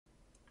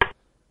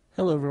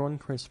Hello everyone,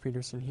 Chris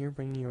Peterson here,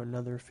 bringing you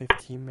another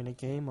 15-minute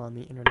game on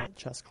the Internet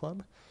Chess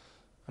Club.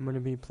 I'm going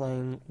to be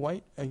playing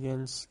White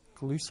against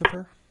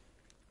Gluecifer,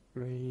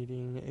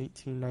 rating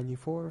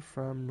 1894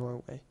 from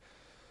Norway.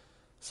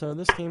 So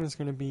this game is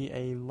going to be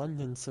a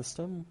London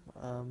system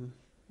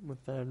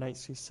with knight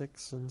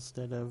c6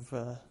 instead of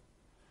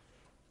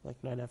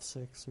like knight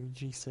f6 or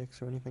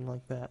g6 or anything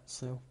like that.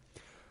 So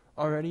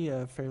already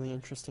a fairly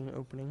interesting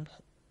opening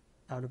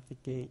out of the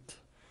gate.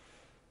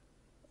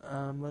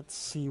 Let's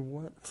see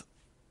what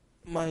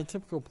my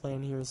typical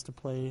plan here is to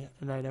play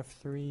knight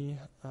f3,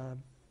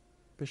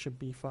 bishop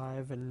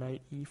b5, and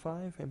knight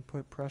e5 and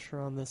put pressure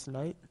on this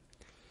knight.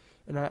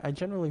 And I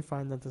generally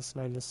find that this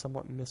knight is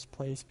somewhat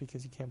misplaced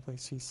because you can't play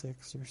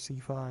c6 or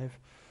c5,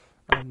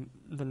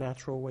 the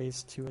natural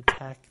ways to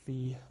attack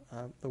the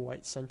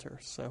white center.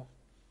 So,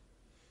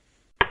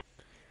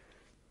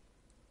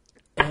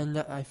 and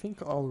I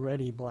think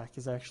already black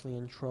is actually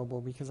in trouble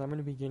because I'm going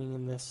to be getting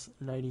in this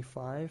knight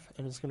e5,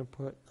 and it's going to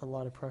put a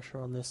lot of pressure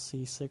on this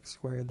c6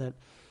 square that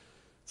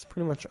is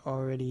pretty much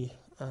already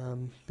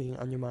being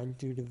undermined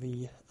due to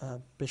the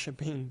bishop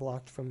being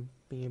blocked from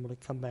being able to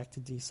come back to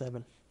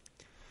d7.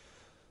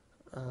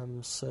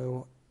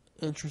 So,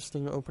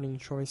 interesting opening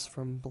choice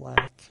from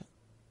black.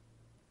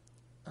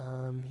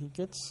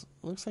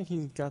 Looks like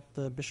he's got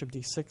the bishop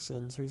d6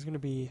 in, so he's going to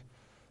be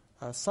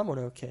somewhat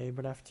okay,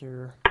 but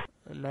after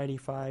knight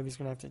e5, he's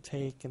going to have to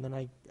take, and then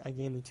I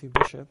gain the two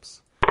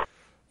bishops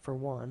for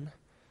one.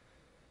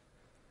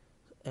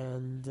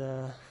 And,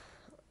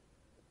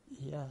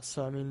 yeah,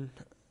 so, I mean,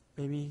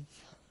 maybe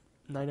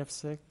knight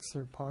f6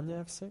 or pawn to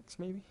f6,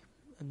 maybe?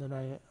 And then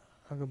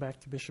I'll go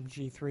back to bishop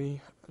g3,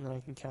 and then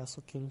I can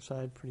castle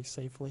kingside pretty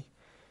safely.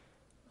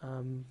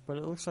 But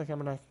it looks like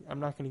I'm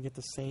not going to get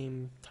the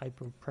same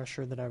type of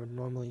pressure that I would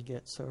normally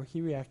get, so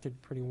he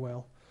reacted pretty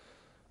well.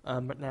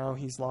 But now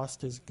he's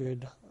lost his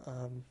good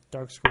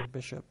dark squared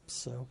bishop,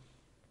 so.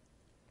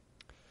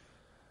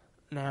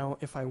 Now,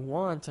 if I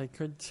want, I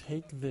could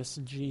take this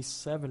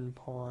g7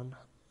 pawn.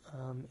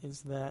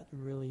 Is that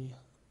really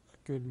a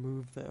good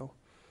move, though?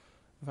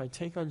 If I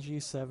take on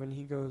g7,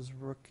 he goes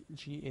rook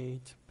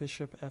g8,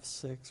 bishop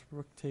f6,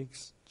 rook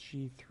takes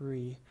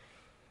g3.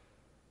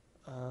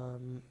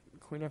 Queen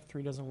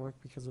f3 doesn't work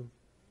because of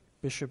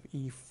bishop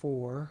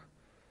e4.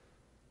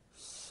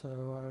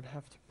 So I would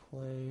have to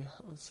play,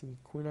 let's see,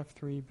 queen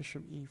f3,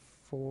 bishop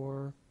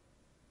e4,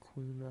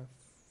 queen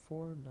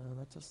f4. No,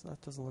 that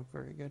doesn't look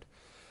very good.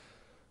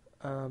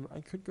 I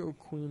could go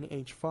queen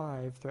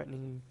h5,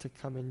 threatening to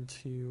come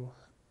into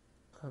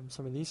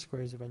some of these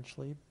squares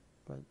eventually,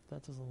 but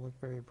that doesn't look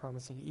very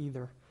promising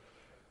either.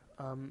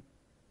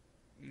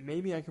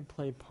 Maybe I could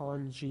play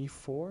pawn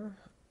g4,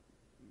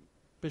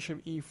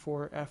 bishop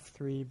e4,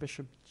 f3,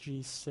 bishop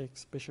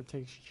g6, bishop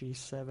takes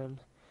g7,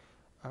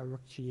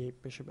 rook g8,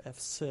 bishop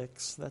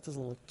f6. That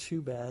doesn't look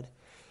too bad,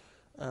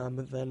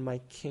 but then my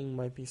king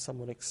might be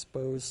somewhat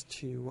exposed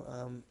to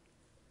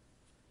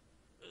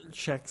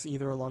checks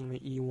either along the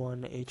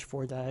e1,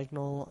 h4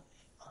 diagonal,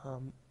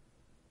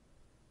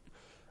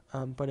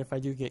 but if I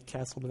do get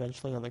castled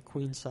eventually on the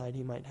queen side,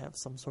 he might have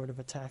some sort of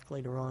attack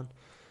later on.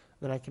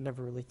 Then I can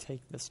never really take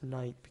this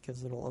knight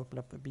because it'll open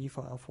up the b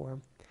file for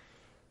him.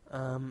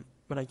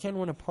 But I can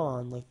win a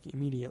pawn, like,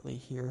 immediately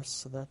here,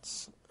 so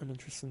that's an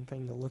interesting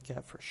thing to look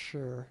at for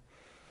sure.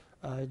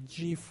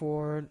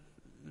 G4,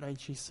 knight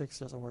g6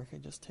 doesn't work, I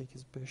just take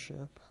his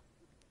bishop.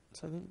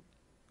 So I think...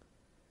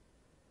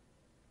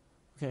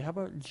 Okay, how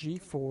about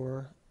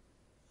g4,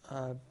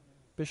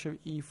 bishop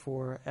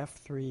e4,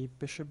 f3,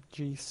 bishop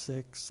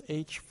g6,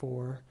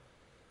 h4,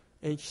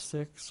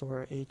 h6,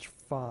 or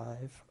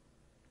h5.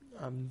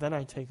 Then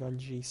I take on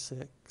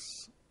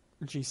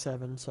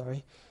g7,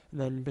 sorry,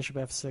 and then bishop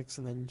f6,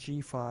 and then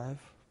g5.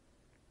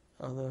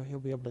 Although he'll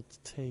be able to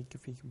take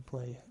if he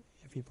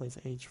plays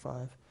h5.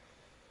 I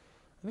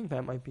think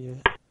that might be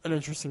an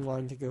interesting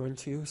line to go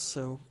into.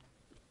 So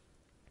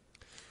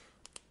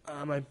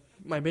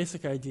my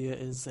basic idea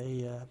is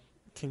a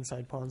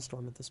kingside pawn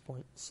storm at this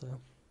point.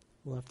 So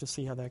we'll have to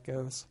see how that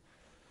goes.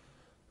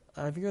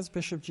 If he goes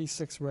bishop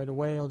g6 right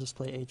away, I'll just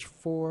play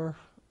h4.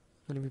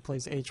 Then if he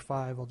plays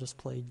h5, I'll just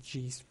play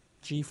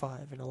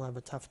g5, and I'll have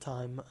a tough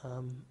time.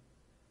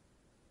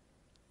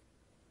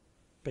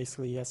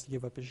 Basically, he has to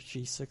give up his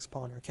g6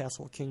 pawn or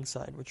castle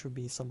kingside, which would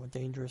be somewhat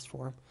dangerous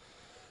for him,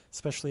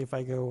 especially if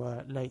I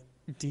go knight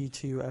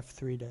d2,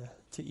 f3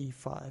 to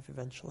e5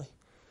 eventually.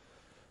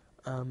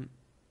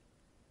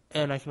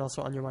 And I can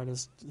also undermine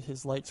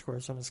his light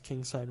squares on his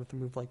kingside with a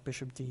move like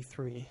bishop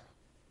d3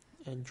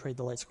 and trade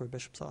the light square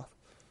bishops off.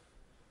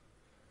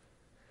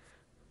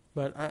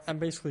 But I'm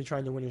basically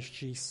trying to win his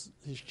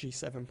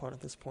g7 pawn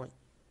at this point.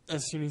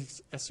 As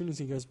soon as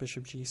he goes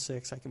bishop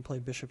g6, I can play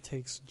bishop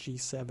takes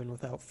g7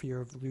 without fear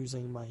of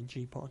losing my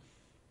g pawn.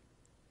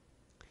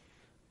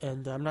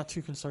 And I'm not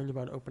too concerned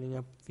about opening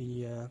up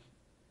the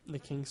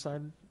king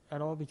side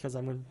at all because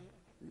I'm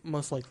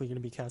most likely going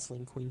to be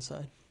castling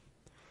queenside.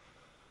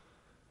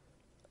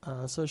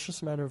 So it's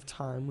just a matter of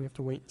time. We have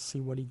to wait and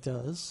see what he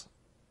does.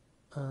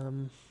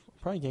 I'll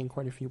probably gain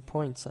quite a few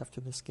points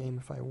after this game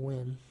if I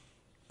win,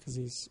 because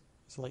he's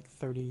He's like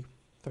 30,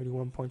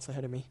 31 points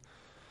ahead of me.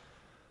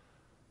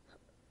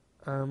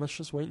 Let's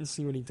just wait and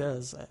see what he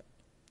does.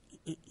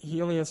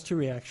 He only has 2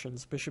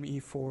 reactions, bishop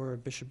e4 or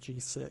bishop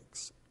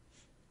g6.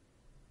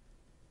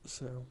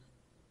 So,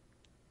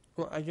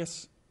 well, I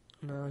guess,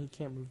 no, he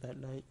can't move that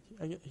knight.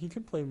 He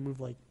could play a move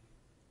like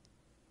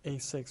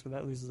a6, but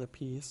that loses a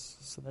piece,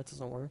 so that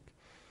doesn't work.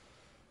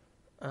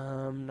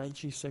 Knight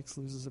g6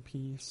 loses a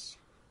piece.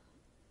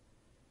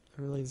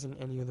 There really isn't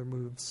any other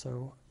moves,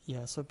 so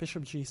yeah, so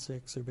bishop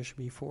g6 or bishop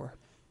e4.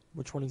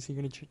 Which one is he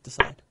going to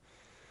decide?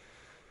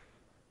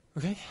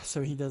 Okay,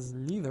 so he does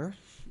neither,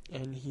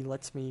 and he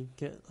lets me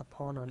get a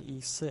pawn on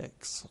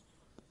e6.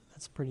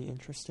 That's pretty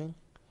interesting.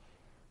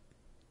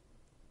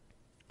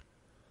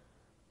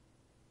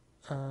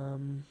 So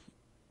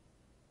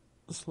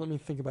let me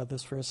think about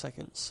this for a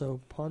second. So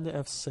pawn to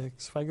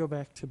f6, if I go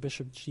back to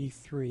bishop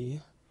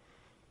g3,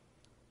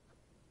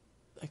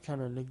 that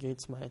kind of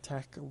negates my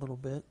attack a little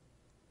bit.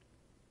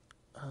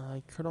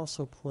 I could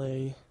also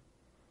play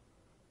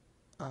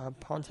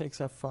pawn takes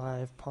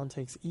f5, pawn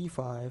takes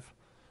e5,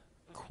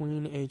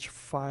 queen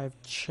h5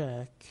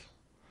 check,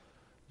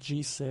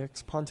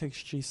 g6, pawn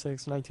takes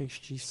g6, knight takes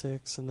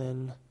g6, and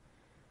then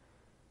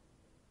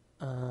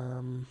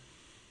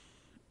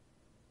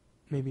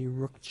maybe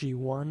rook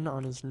g1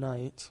 on his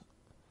knight.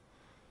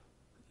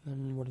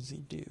 Then what does he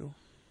do?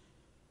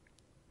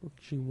 Rook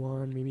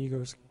g1, maybe he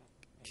goes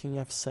king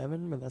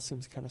f7, but that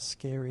seems kind of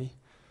scary.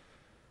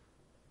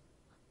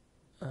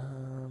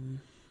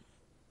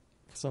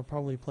 So I'll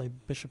probably play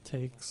bishop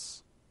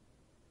takes.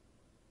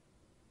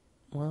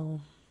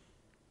 Well,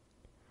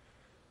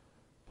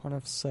 pawn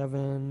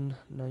f7,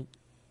 knight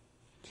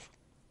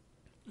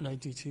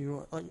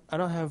d2. I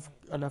don't have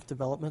enough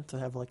development to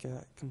have like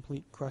a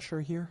complete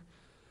crusher here,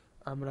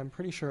 but I'm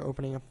pretty sure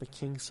opening up the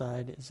king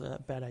side is a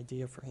bad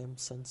idea for him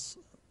since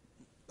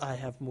I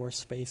have more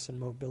space and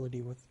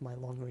mobility with my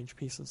long-range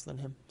pieces than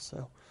him.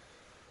 So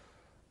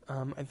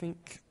I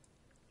think,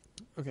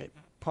 okay,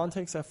 pawn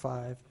takes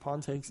f5,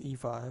 pawn takes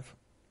e5,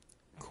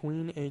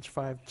 queen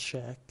h5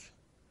 check.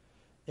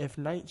 If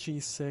knight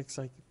g6,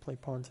 I could play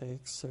pawn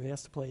takes, so he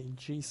has to play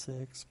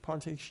g6, pawn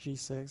takes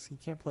g6. He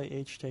can't play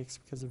h takes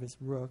because of his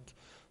rook,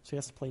 so he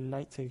has to play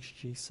knight takes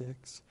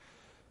g6.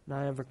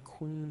 Now I have a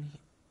queen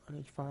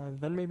on h5.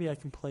 Then maybe I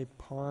can play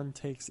pawn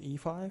takes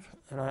e5,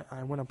 and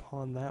I win a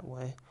pawn that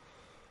way.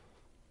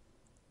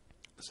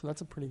 So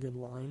that's a pretty good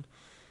line.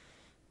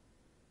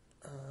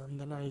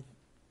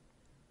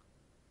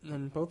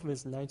 Then both of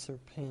his knights are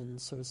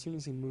pinned, so as soon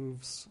as he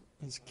moves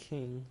his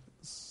king,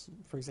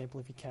 for example,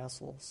 if he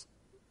castles,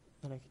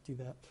 then I could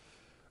do that.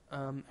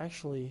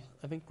 Actually,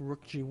 I think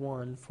rook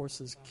g1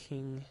 forces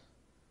king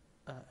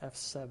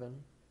f7,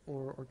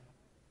 or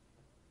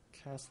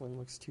castling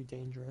looks too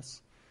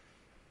dangerous.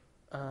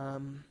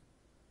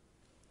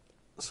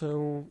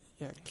 So,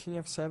 yeah, king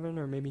f7,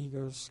 or maybe he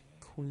goes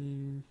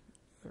queen,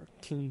 or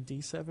king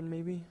d7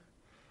 maybe?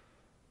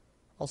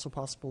 Also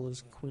possible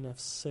is queen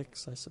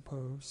f6, I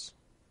suppose.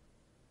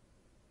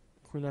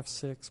 Queen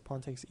f6,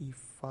 pawn takes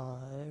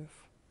e5.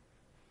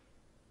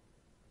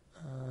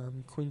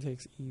 Queen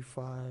takes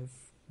e5,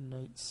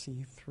 knight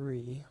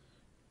c3.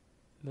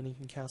 Then he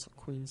can castle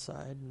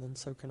queenside, and then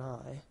so can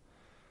I.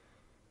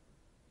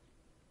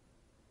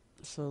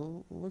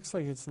 So looks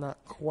like it's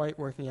not quite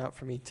working out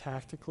for me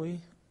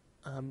tactically,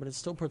 but it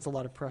still puts a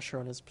lot of pressure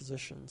on his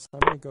position. So I'm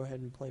going to go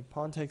ahead and play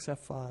pawn takes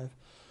f5.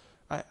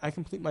 I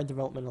complete my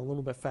development a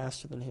little bit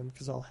faster than him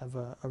because I'll have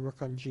a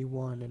rook on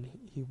g1 and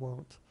he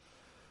won't.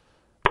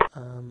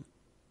 So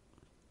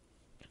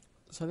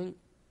I think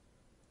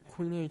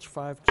queen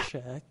h5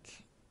 check.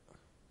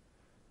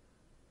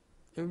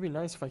 It would be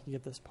nice if I could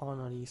get this pawn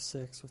on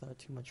e6 without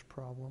too much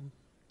problem.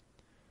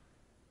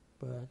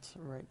 But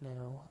right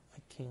now, I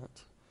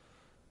can't.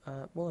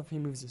 Well, if he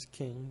moves his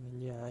king,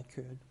 then yeah, I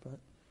could, but...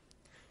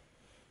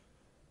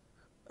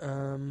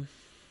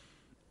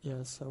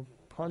 yeah, so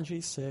pawn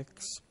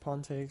g6,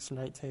 pawn takes,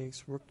 knight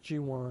takes, rook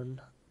g1,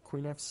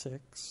 queen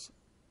f6.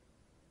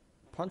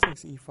 Pawn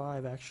takes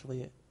e5,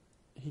 actually.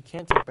 He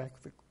can't take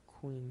back the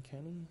queen,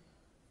 can he?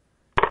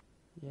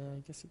 Yeah, I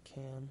guess he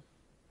can.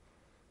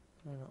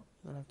 I don't know.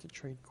 Then I have to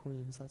trade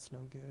queens. That's no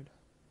good.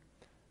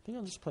 I think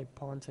I'll just play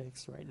pawn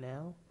takes right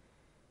now,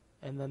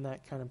 and then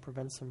that kind of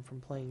prevents him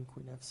from playing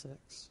queen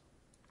f6.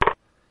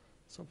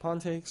 So pawn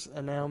takes,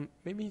 and now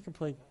maybe he can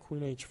play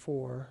queen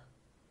h4.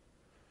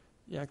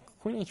 Yeah,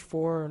 queen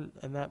h4,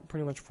 and that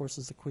pretty much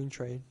forces the queen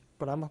trade.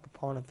 But I'm up a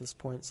pawn at this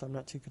point, so I'm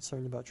not too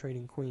concerned about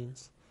trading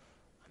queens.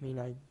 I mean,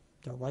 I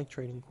don't like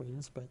trading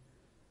queens, but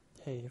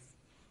hey, if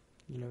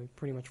it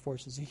pretty much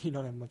forces you, you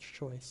don't have much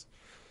choice.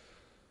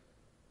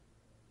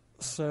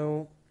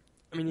 So,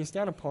 I mean, he's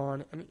down a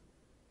pawn. I mean,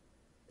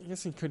 I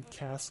guess he could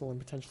castle and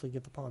potentially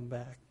get the pawn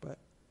back, but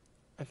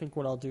I think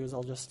what I'll do is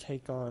I'll just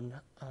take on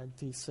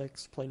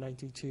d6, play knight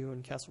d2,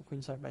 and castle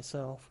queenside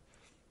myself.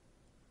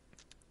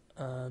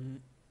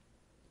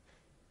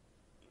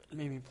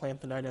 Maybe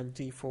plant the knight on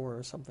d4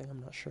 or something,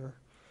 I'm not sure.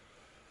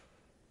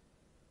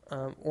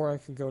 Or I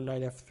could go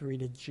knight f3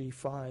 to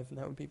g5, and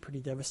that would be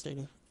pretty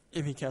devastating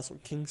if he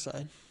castled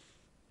kingside.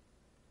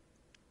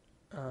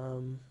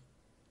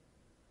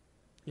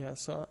 Yeah,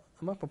 so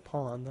I'm up a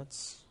pawn.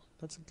 That's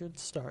a good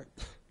start,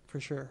 for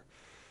sure.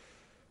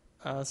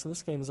 So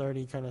this game is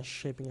already kind of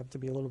shaping up to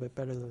be a little bit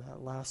better than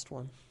that last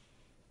one.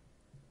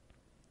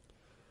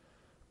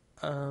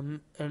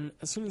 And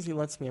as soon as he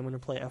lets me, I'm going to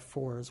play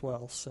f4 as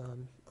well, so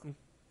I'm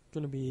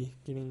going to be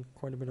getting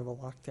quite a bit of a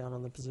lockdown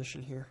on the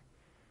position here.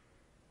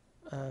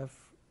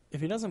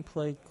 If he doesn't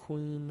play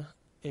queen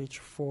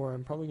h4,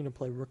 I'm probably going to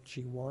play rook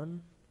g1,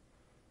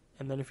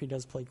 and then if he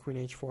does play queen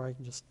h4, I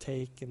can just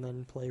take and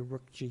then play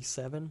rook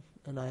g7,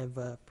 and I have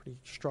pretty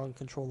strong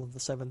control of the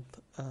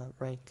 7th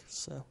rank,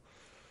 so...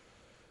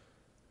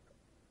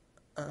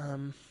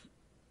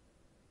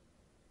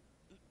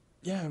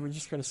 yeah, we're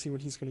just going to see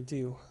what he's going to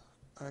do.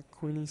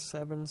 Queen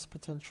e7's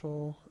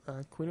potential.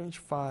 Queen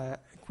h5.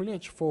 Queen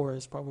h4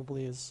 is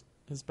probably his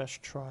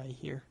best try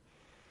here.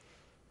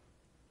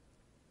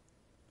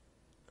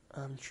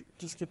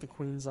 Just get the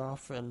queens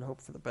off and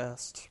hope for the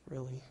best,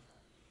 really.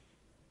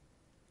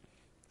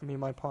 I mean,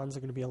 my pawns are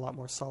going to be a lot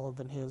more solid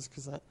than his,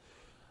 because I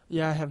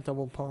have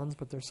double pawns,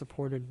 but they're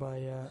supported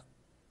by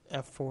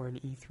f4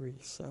 and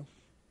e3, so...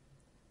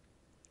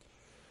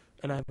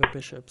 And I have a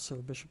bishop, so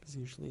a bishop is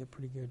usually a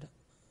pretty good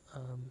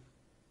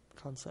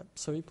concept.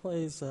 So he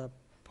plays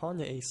pawn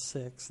to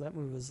a6. That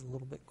move is a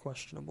little bit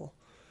questionable.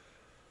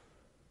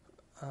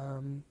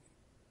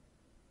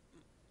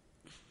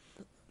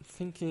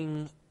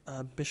 Thinking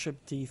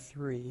bishop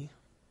d3.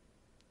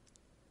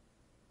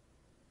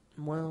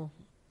 Well,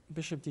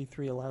 bishop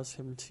d3 allows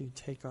him to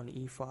take on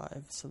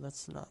e5, so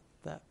that's not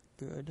that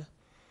good.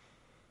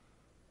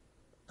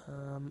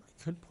 I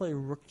could play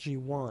rook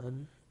g1,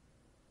 and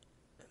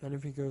then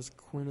if he goes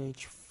queen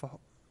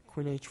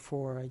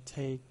h4, I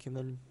take, and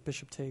then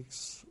bishop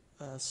takes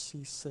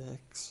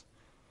c6.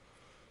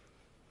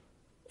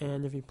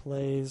 And if he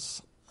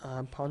plays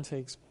pawn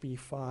takes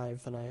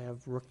b5, then I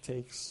have rook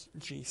takes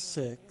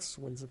g6,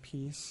 wins a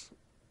piece,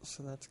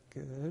 so that's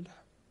good.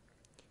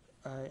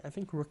 I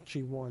think rook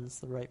g1 is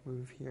the right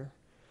move here.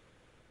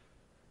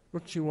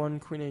 Rook g1,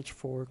 queen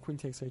h4, queen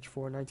takes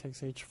h4, knight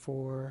takes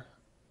h4,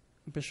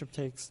 bishop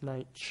takes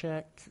knight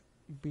check,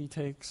 b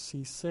takes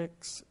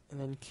c6, and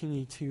then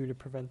king e2 to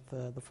prevent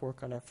the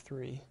fork on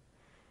f3.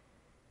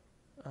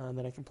 And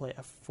then I can play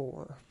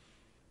f4.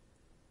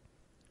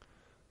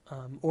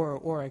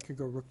 Or I could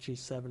go rook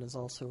g7 is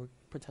also a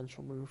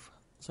potential move.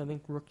 So I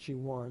think rook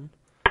g1.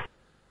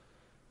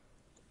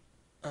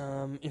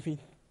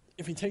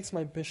 If he takes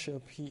my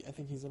bishop, I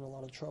think he's in a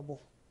lot of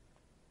trouble.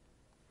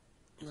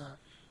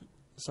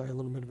 Sorry, a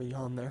little bit of a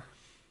yawn there.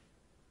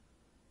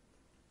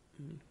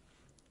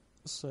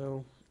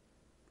 So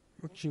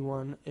rook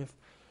g1. If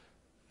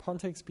pawn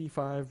takes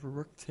b5,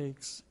 rook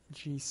takes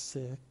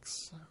g6,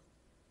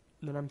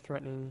 then I'm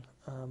threatening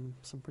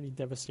some pretty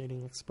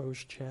devastating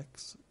exposed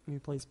checks. If he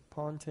plays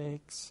pawn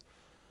takes,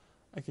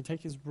 I could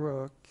take his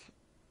rook.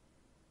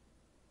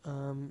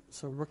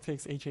 So rook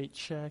takes h8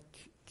 check,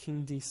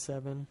 king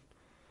d7,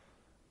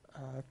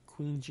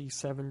 queen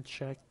g7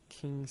 check,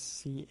 king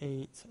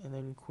c8, and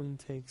then queen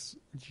takes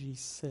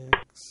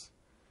g6.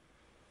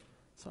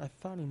 So I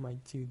thought he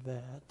might do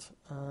that.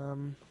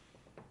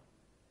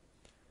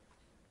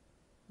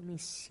 Let me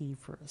see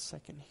for a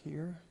second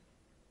here.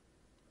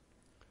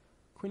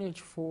 Queen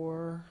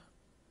h4,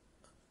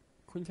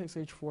 queen takes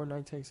h4,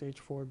 knight takes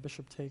h4,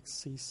 bishop takes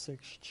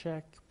c6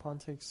 check, pawn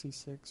takes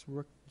c6,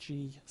 rook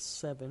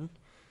g7,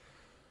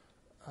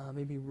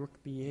 maybe rook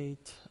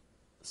b8,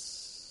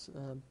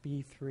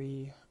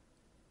 b3.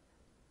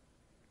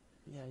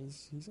 Yeah,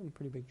 he's in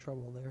pretty big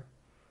trouble there.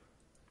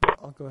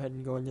 I'll go ahead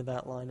and go into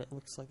that line. It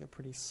looks like a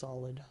pretty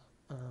solid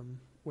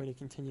way to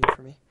continue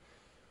for me.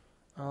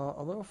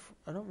 Although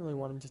I don't really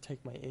want him to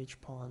take my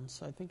h-pawn,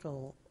 so I think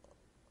I'll...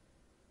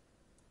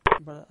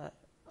 But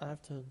I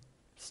have to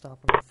stop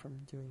him from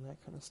doing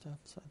that kind of stuff,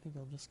 so I think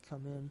I'll just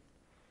come in.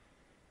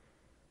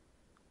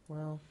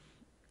 Well,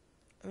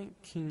 I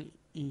think king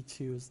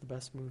e2 is the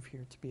best move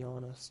here, to be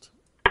honest.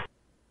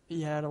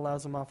 Yeah, it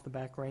allows him off the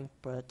back rank,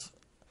 but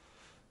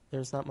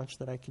there's not much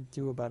that I can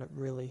do about it,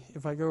 really.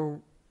 If I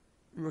go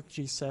rook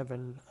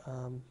g7,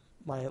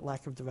 my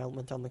lack of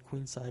development on the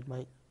queen side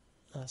might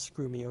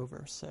screw me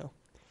over, so...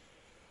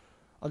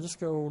 I'll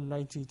just go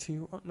knight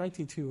d2. Oh, knight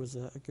d2 was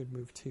a good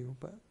move too,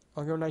 but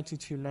I'll go knight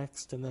d2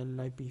 next, and then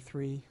knight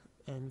b3,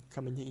 and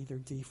come into either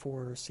d4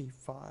 or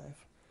c5.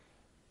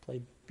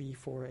 Play b4,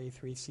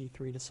 a3,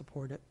 c3 to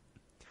support it.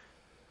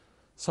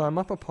 So I'm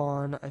up a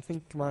pawn. I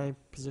think my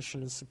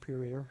position is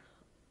superior.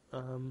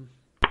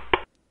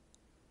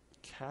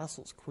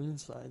 Castle's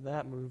queenside.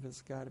 That move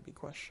has got to be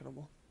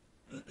questionable.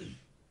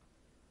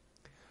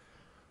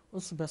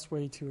 What's the best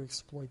way to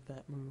exploit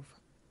that move?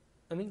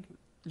 I think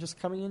just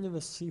coming into the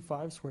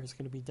c5 square is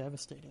going to be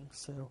devastating.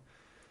 So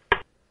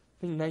I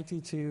think knight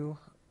d2.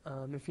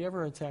 If he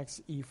ever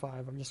attacks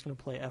e5, I'm just going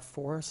to play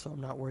f4, so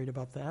I'm not worried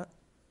about that.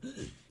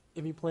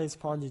 If he plays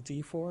pawn to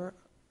d4,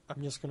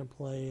 I'm just going to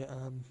play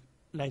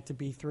knight to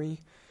b3.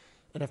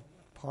 And if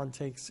pawn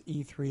takes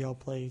e3, I'll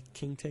play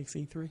king takes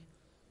e3.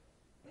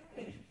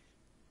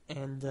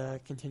 And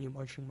continue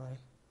marching my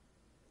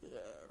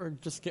or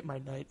just get my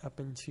knight up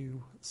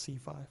into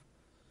c5.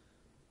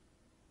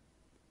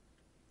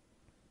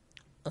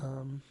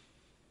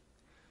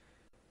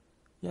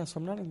 Yeah, so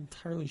I'm not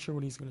entirely sure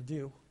what he's going to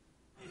do.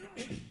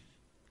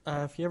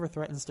 If he ever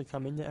threatens to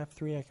come into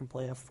f3, I can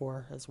play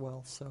f4 as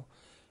well. So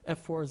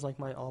f4 is like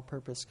my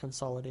all-purpose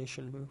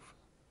consolidation move.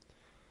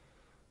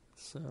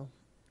 So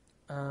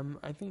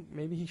I think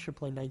maybe he should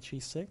play knight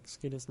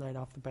g6, get his knight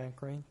off the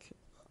back rank.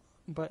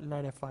 But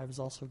knight f5 is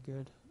also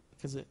good,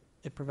 because it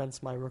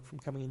prevents my rook from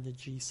coming into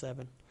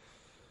g7.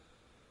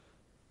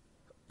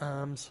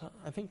 So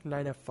I think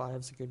knight f5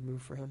 is a good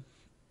move for him.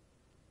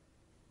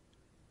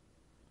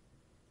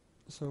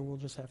 So we'll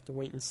just have to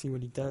wait and see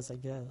what he does, I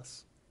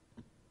guess.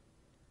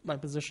 My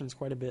position's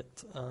quite a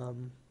bit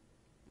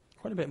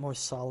more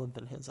solid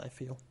than his, I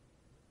feel.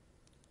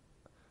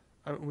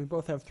 We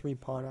both have 3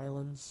 pawn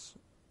islands,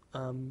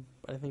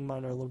 but I think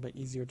mine are a little bit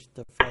easier to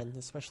defend,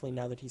 especially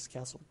now that he's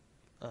castle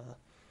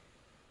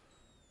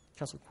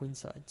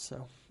queenside.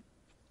 So,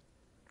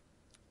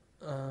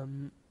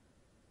 again,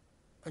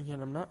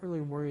 I'm not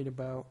really worried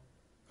about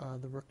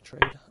the rook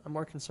trade. I'm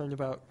more concerned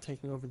about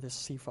taking over this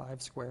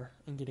c5 square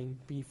and getting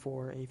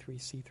b4, a3,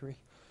 c3.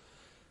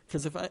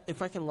 Because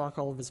if I can lock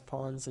all of his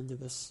pawns into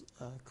this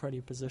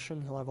cruddy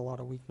position, he'll have a lot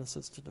of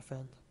weaknesses to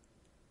defend.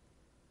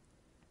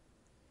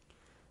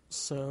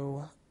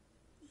 So,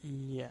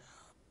 yeah.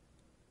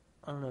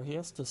 I don't know, he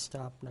has to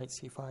stop knight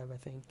c5, I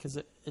think, because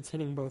it's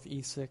hitting both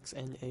e6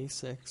 and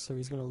a6, so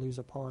he's going to lose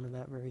a pawn in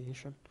that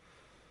variation.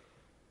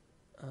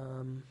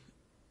 And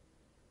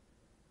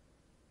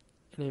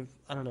if,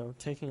 I don't know,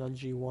 taking on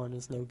g1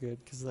 is no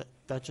good, because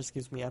that just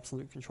gives me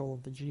absolute control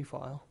of the g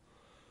file,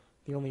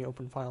 the only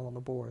open file on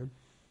the board.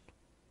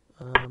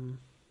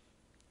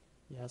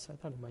 Yeah, so I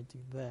thought he might do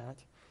that.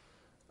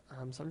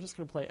 So I'm just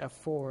going to play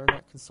f4,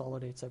 that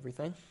consolidates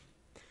everything,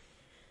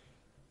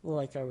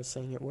 like I was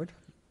saying it would.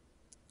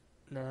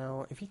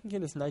 Now, if he can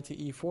get his knight to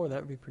e4, that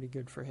would be pretty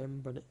good for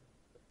him, but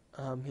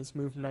his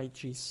move knight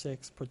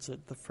g6 puts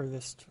it the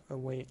furthest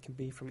away it can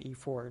be from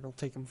e4. It'll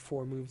take him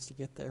 4 moves to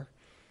get there.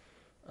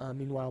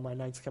 Meanwhile, my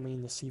knight's coming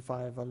into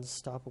c5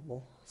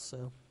 unstoppable,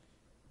 so...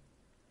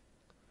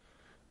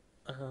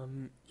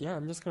 yeah,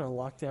 I'm just going to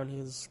lock down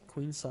his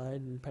queenside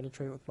and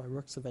penetrate with my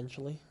rooks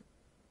eventually.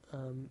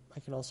 I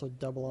can also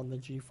double on the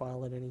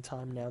g-file at any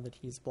time now that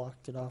he's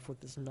blocked it off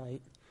with his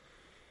knight.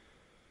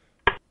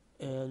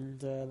 And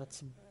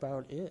that's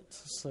about it.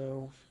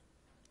 So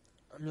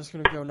I'm just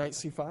going to go knight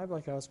c5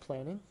 like I was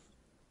planning.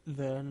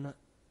 Then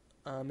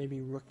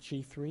maybe rook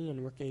g3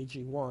 and rook a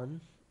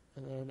g1.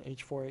 And then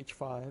h4,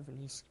 h5, and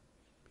he's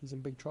in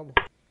big trouble.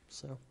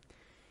 So...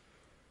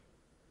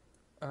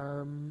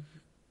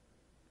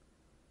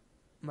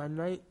 my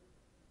knight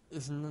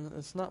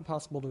it's not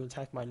possible to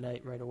attack my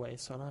knight right away,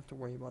 so I don't have to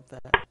worry about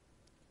that.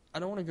 I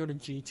don't want to go to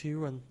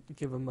g2 and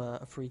give him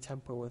a free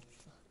tempo with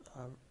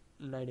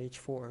knight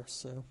h4,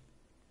 so...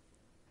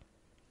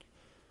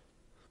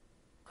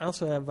 I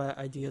also have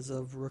ideas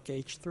of rook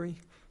h3,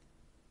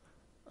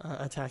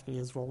 attacking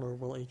his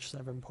vulnerable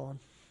h7 pawn.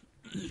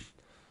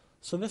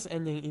 So this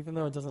ending, even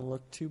though it doesn't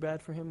look too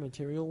bad for him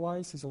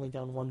material-wise, he's only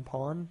down 1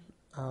 pawn.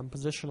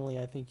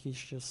 Positionally, I think he's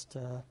just...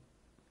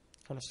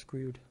 kind of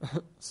screwed.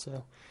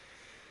 So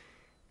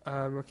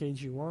rook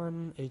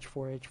ag1,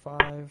 h4, h5,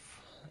 and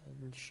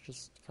it's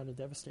just kind of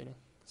devastating.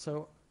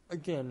 So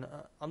again,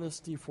 on this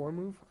d4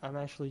 move, I'm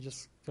actually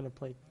just going to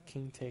play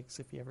king takes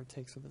if he ever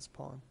takes with his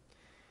pawn.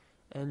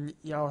 And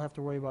yeah, I'll have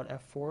to worry about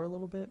f4 a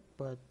little bit,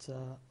 but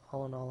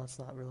all in all, it's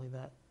not really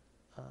that.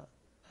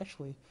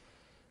 Actually,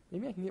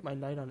 maybe I can get my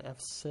knight on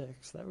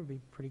f6. That would be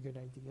a pretty good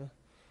idea.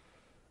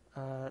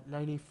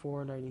 Knight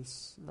e4, knight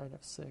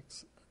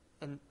f6.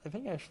 And I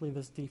think actually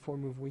this d4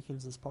 move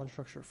weakens his pawn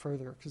structure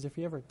further, because if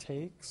he ever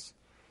takes,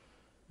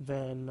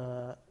 then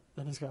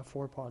he's got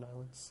 4 pawn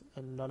islands,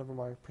 and none of them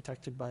are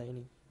protected by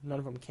any. None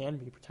of them can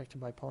be protected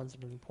by pawns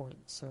at any point.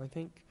 So I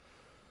think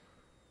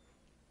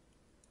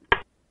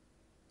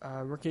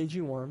rook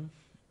ag1,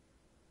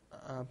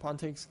 pawn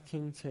takes,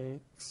 king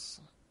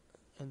takes,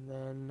 and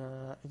then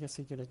I guess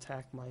he could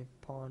attack my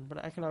pawn,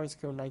 but I can always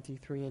go knight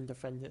d3 and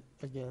defend it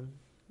again.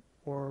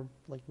 Or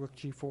like rook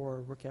g4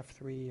 or rook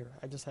f3, or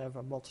I just have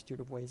a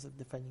multitude of ways of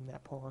defending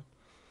that pawn.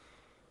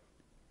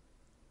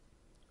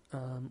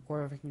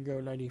 Or if I can go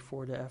knight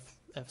e4 to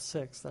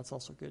f6, that's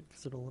also good,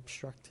 because it'll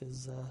obstruct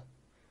his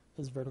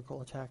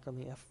vertical attack on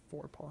the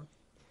f4 pawn.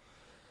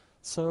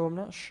 So I'm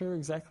not sure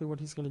exactly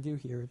what he's going to do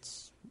here.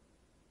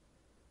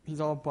 He's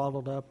all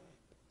bottled up.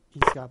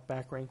 He's got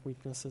back rank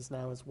weaknesses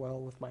now as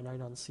well with my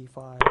knight on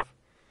c5.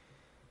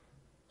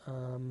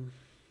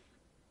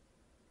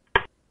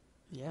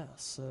 Yeah,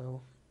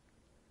 so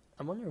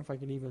I'm wondering if I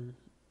could even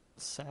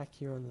sack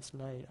here on this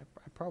knight.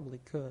 I probably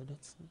could.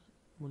 It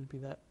wouldn't be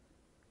that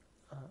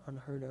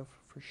unheard of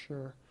for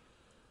sure.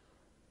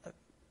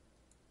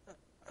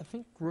 I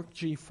think rook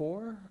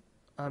g4,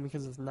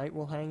 because his knight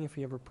will hang if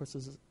he ever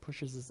pushes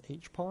his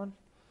h-pawn.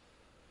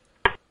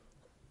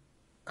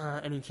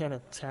 And he can't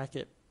attack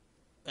it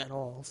at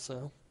all,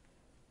 so...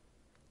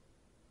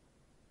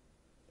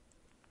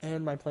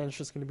 And my plan is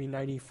just going to be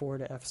knight e4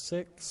 to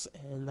f6,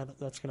 and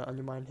that's going to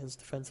undermine his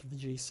defense of the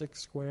g6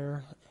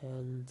 square,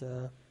 and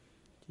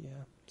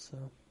yeah, so...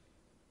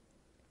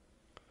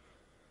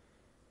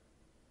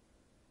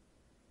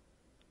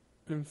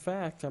 In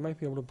fact, I might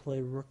be able to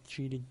play rook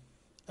to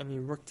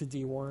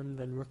d1,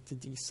 then rook to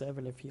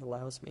d7 if he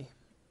allows me.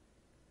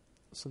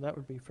 So that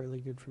would be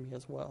fairly good for me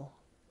as well.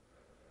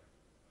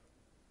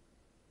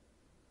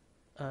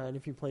 And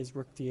if he plays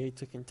rook d8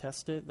 to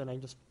contest it, then I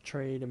just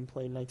trade and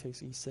play knight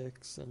takes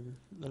e6, and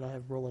then I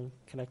have rolling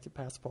connected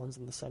pass pawns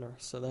in the center.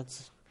 So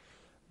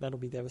that'll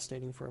be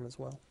devastating for him as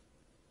well.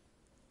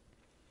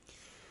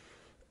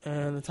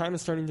 And the time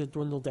is starting to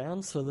dwindle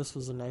down, so this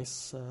was a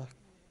nice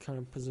kind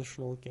of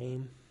positional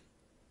game.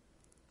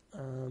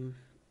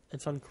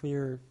 It's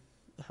unclear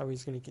how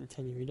he's going to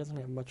continue. He doesn't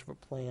have much of a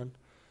plan.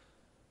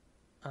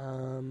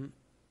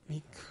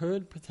 He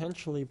could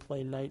potentially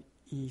play knight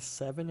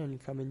e7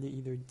 and come into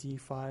either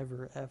d5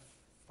 or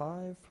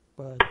f5,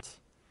 but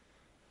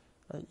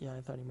yeah,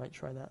 I thought he might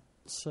try that.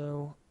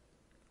 So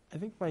I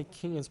think my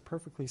king is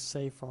perfectly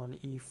safe on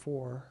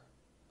e4,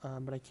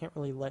 but I can't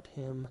really let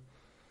him...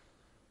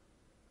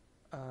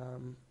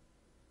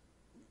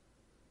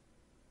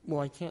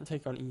 well, I can't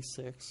take on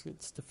e6,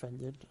 it's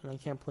defended, and I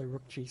can't play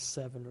rook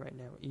g7 right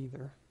now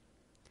either.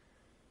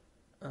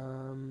 So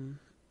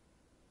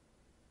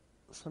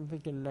I'm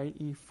thinking knight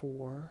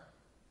e4,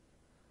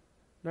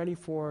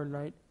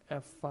 knight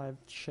f5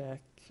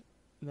 check,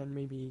 then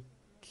maybe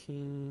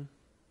king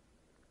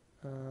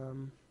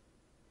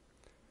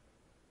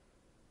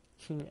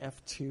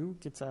f2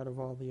 gets out of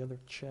all the other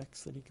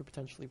checks that he could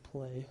potentially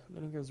play.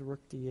 Then he goes rook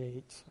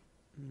d8.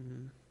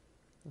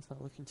 That's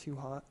not looking too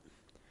hot.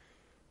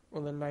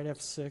 Well, then knight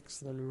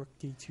f6, then rook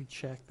d2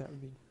 check. That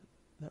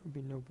would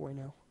be no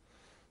bueno.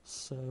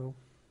 So,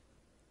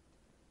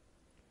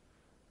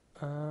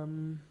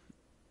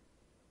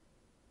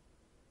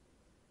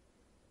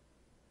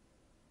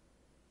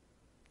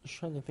 just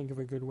trying to think of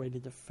a good way to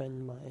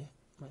defend my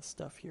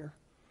stuff here.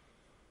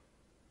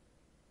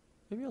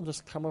 Maybe I'll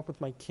just come up with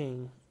my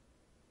king,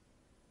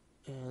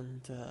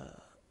 and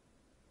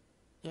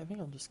yeah, I think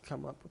I'll just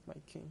come up with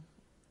my king.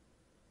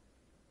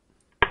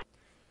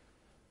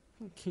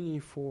 King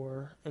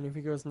e4, and if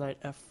he goes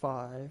knight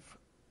f5,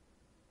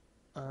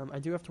 I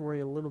do have to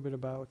worry a little bit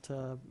about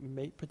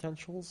mate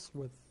potentials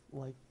with,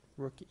 like,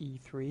 rook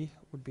e3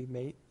 would be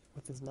mate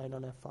with his knight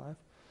on f5.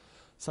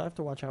 So I have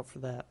to watch out for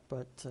that,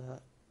 but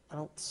I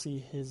don't see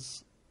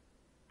his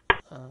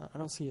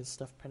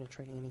stuff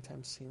penetrating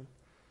anytime soon.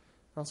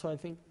 Also, I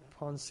think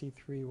pawn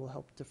c3 will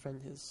help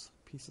defend his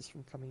pieces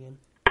from coming in.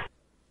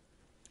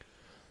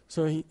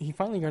 So he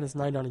finally got his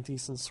knight on a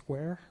decent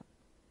square.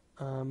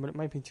 But it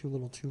might be too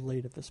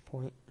late at this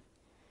point.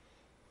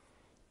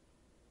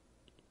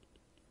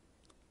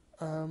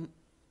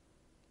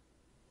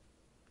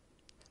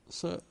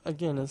 So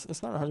again,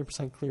 it's not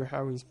 100% clear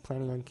how he's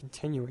planning on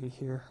continuing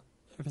here.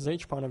 If his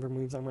h-pawn ever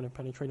moves, I'm going to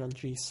penetrate on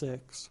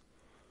g6.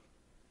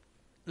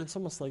 It's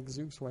almost like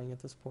zugzwang at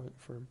this point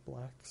for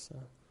black, so...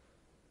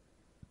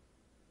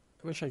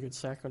 I wish I could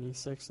sack on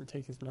e6 and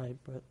take his knight,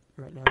 but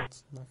right now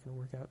it's not going to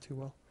work out too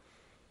well.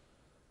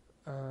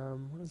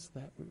 What does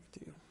that move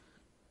do?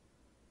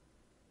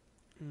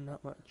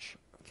 Not much.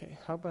 Okay,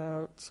 how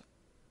about...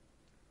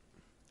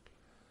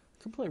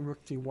 I could play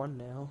rook d1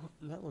 now.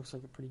 That looks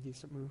like a pretty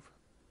decent move.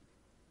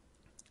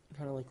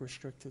 Kind of like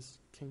restrict his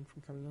king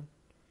from coming in.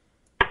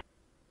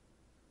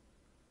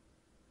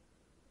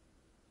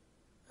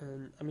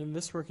 And, I mean,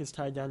 this rook is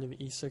tied down to the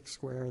e6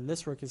 square, and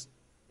this rook is...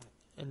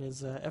 and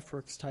his f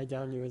rook is tied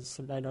down to his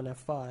knight on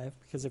f5,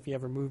 because if he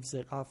ever moves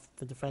it off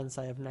the defense,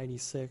 I have knight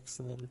e6,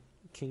 and then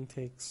king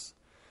takes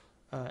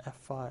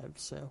f5,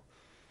 so...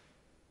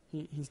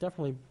 He's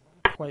definitely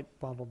quite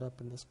bottled up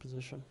in this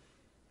position.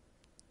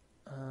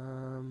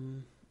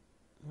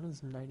 What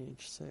is knight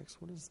h6?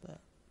 What is that?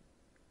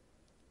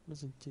 What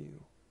does it do?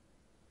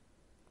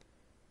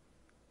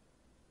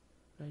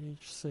 Knight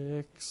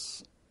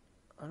h6...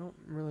 I don't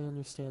really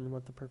understand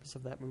what the purpose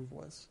of that move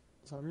was.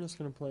 So I'm just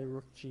going to play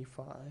rook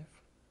g5.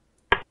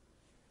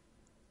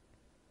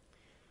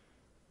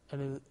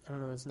 And I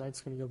don't know, his knight's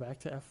going to go back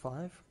to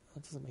f5?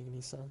 That doesn't make any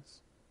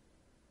sense.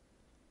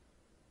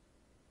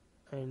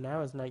 And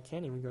now his knight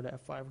can't even go to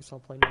f5, so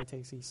I'll play knight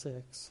takes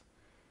e6.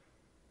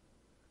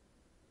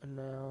 And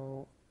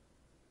now...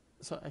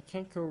 So I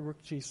can't go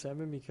rook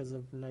g7 because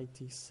of knight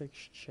d6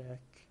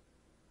 check.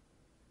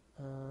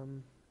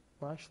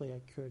 Well, actually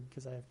I could,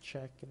 because I have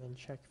check, and then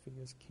check if he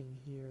goes king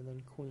here, and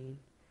then queen.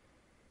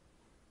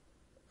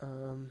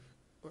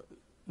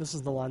 This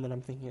is the line that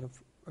I'm thinking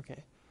of.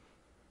 Okay.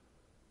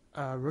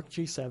 Rook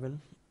g7,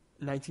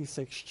 knight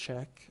d6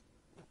 check,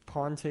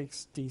 pawn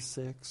takes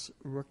d6,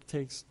 rook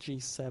takes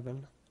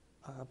g7,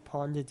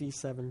 pawn to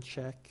d7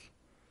 check.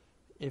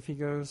 If he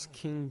goes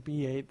king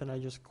b8, then I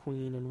just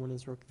queen and win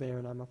his rook there,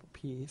 and I'm up a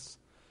piece.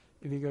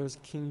 If he goes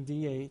king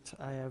d8,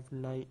 I have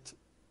knight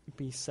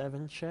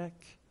b7 check,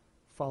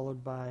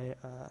 followed by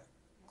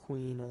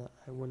queen, and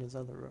I win his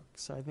other rook.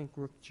 So I think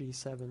rook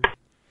g7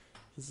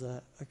 is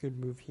a good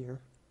move here.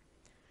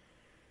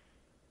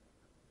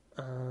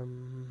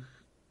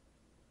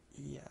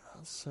 Yeah,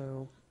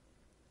 so,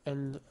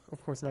 and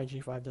of course knight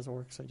g5 doesn't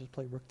work, so I just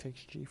play rook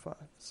takes g5,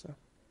 so.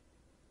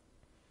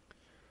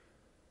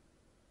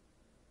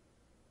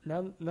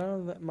 Now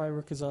that my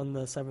rook is on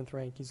the 7th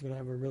rank, he's going to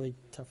have a really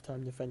tough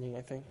time defending,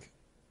 I think.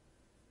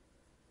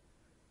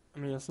 I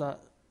mean, it's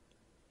not...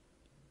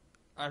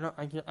 I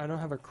don't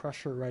have a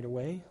crusher right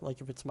away.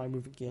 Like, if it's my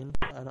move again,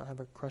 I don't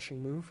have a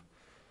crushing move.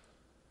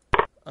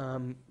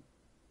 But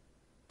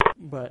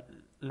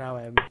now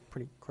I have a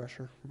pretty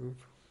crusher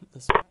move.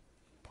 This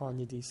pawn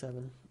to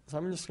d7. So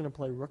I'm just going to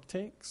play rook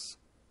takes.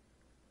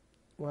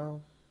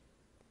 Well,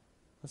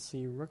 let's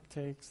see, rook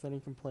takes, then he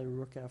can play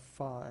rook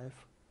f5.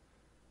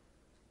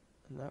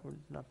 And that would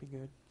not be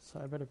good. So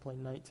I better play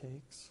knight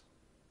takes.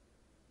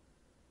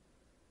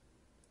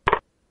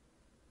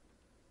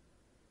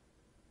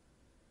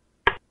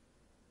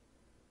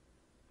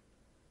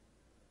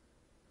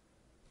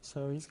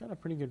 So he's got a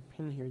pretty good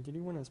pin here. Did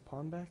he win his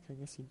pawn back? I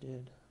guess he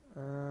did.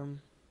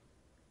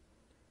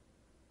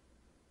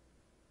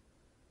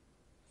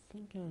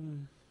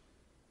 Thinking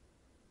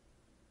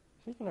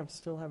I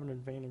still have an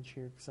advantage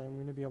here because I'm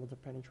going to be able to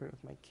penetrate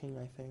with my king,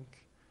 I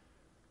think.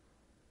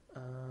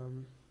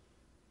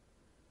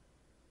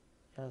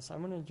 Yeah, so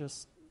I'm going to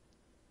just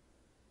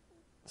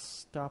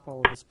stop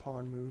all of his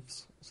pawn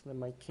moves so that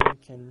my king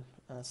can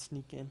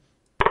sneak in.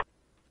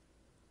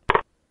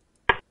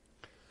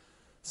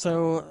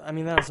 So, I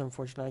mean, that was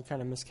unfortunate. I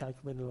kind of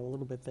miscalculated a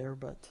little bit there,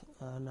 but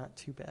not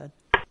too bad.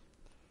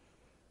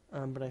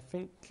 But I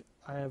think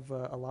I have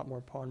a lot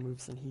more pawn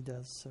moves than he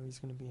does, so he's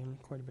going to be in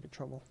quite a bit of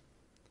trouble.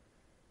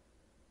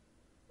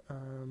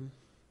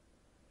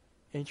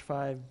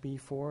 H5,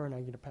 B4, and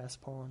I get a pass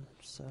pawn,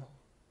 so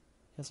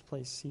he has to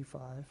play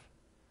C5.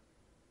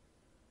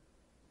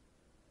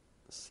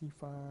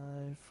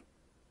 C5,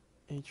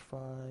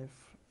 H5,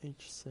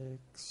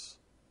 H6,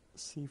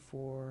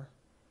 C4,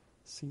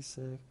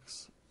 C6,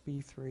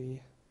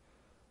 B3,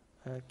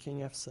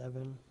 King F7,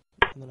 and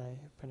then I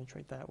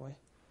penetrate that way.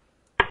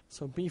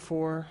 So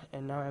B4,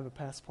 and now I have a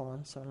pass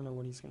pawn, so I don't know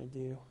what he's going to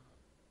do.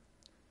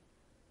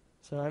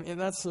 So I mean,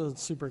 that's a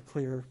super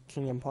clear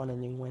king and pawn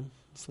ending win.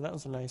 So that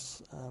was a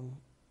nice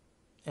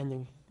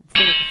ending,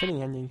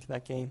 fitting ending to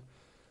that game.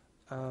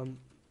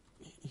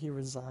 He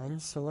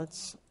resigns, so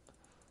let's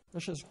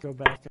just go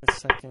back a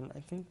second.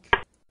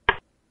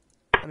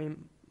 I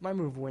mean, my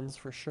move wins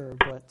for sure,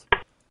 but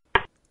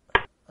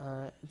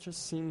it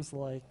just seems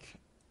like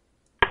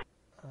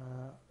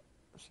I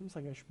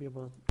should be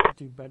able to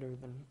do better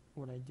than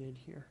what I did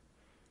here.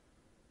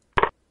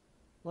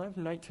 Well, I have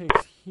knight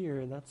takes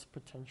here. That's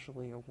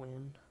potentially a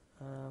win.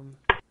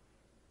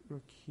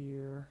 Rook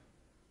here.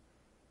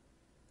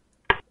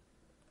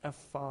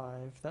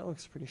 F5. That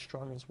looks pretty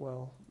strong as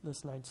well.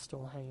 This knight's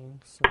still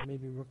hanging, so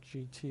maybe rook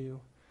g2,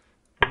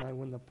 and I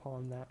win the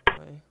pawn that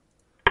way.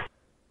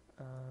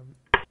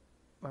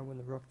 I win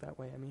the rook that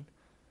way, I mean.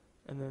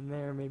 And then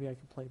there, maybe I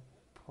could play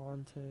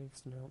pawn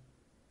takes. No.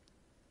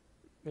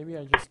 Maybe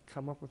I just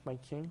come up with my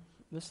king.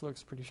 This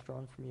looks pretty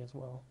strong for me as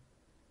well.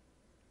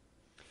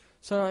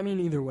 So, I mean,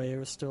 either way, it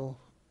was still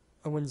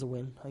a win's a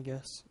win, I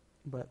guess.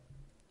 But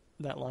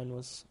the line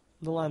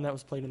that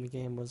was played in the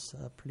game was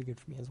pretty good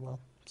for me as well.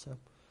 So,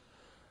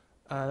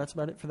 that's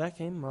about it for that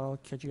game. I'll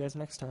catch you guys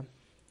next time.